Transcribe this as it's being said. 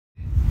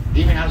It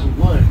even has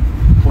wood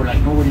for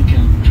like nobody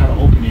can try to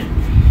open it.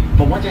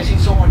 But once I seen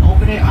someone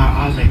open it,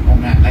 I was like, oh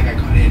man, like I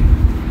got in.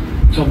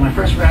 So my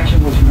first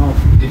reaction was,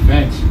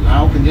 defense.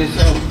 I opened this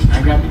up,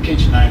 I grabbed the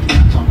kitchen knife,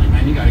 and I'm like,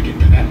 man, you gotta get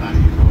the F out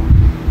of here, bro.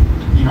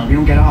 If you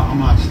don't get out, I'm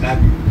gonna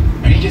stab you.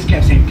 And he just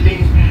kept saying,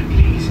 please, man,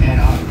 please. And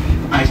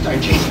I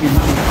started chasing him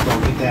out, bro,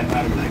 get that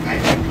out of here. Like, I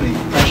kept putting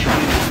pressure on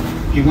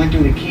him. He went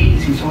through the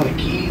keys, he saw the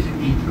keys,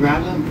 he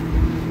grabbed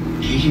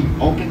them, he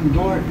opened the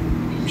door,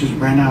 he just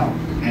ran out.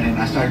 And then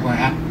I started going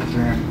after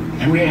him.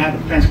 And we had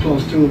the fence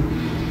closed too.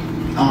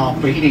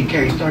 But he didn't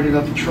care. He started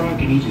up the truck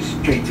and he just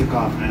straight took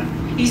off,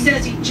 man. He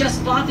says he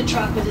just bought the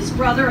truck with his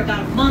brother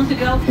about a month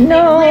ago.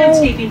 No.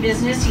 Landscaping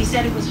business. He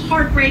said it was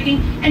heartbreaking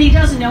and he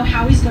doesn't know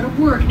how he's going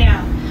to work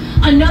now.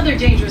 Another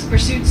dangerous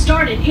pursuit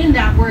started in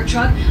that work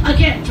truck,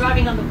 again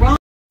driving on the wrong.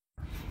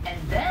 And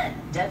then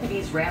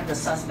deputies rammed the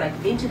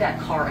suspect into that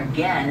car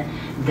again.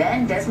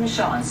 Then Desmond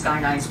Shaw and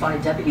Sky 9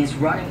 spotted deputies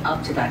running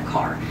up to that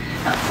car.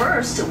 At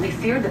first, we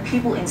feared the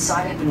people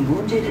inside had been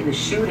wounded in the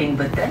shooting,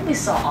 but then we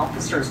saw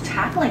officers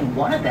tackling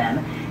one of them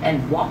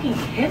and walking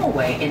him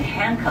away in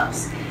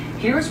handcuffs.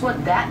 Here's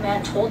what that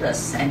man told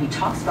us, and he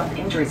talks about the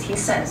injuries he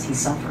says he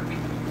suffered.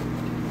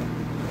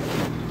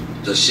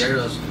 The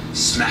sheriff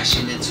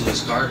smashing into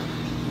his car.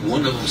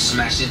 One of them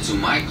smashed into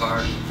my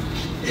car.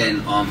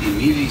 And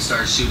immediately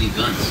started shooting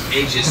guns.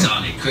 It just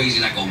sounded crazy,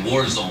 like a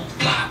war zone.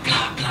 Blah,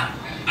 blah, blah.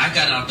 I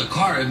got out the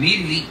car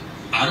immediately.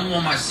 I don't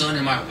want my son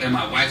and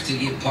my wife to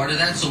get part of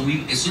that. So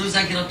as soon as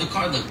I get out the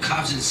car, the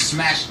cops just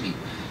smashed me.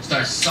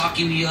 Started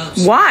socking me up.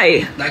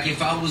 Why? Like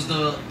if I was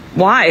the...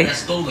 Why? That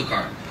stole the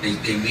car. They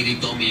immediately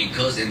throw me in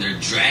cuffs and they're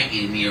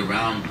dragging me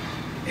around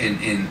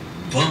and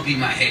bumping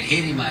my head,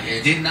 hitting my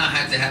head. Did not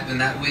have to happen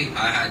that way.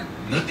 I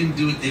had nothing to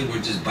do with it.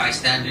 We're just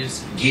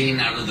bystanders getting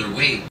out of their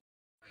way.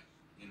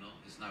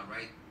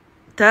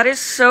 That is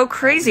so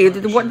crazy.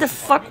 What the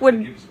fuck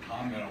would... Give us a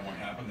comment on what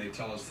happened. They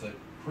tell us that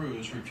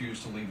Cruz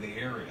refused to leave the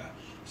area.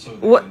 So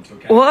what?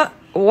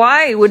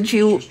 Why would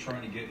you... Just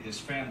trying to get his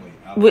family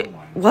out of the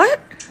line. What?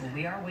 Well,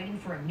 we are waiting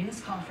for a news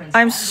conference.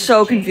 I'm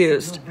so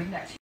confused.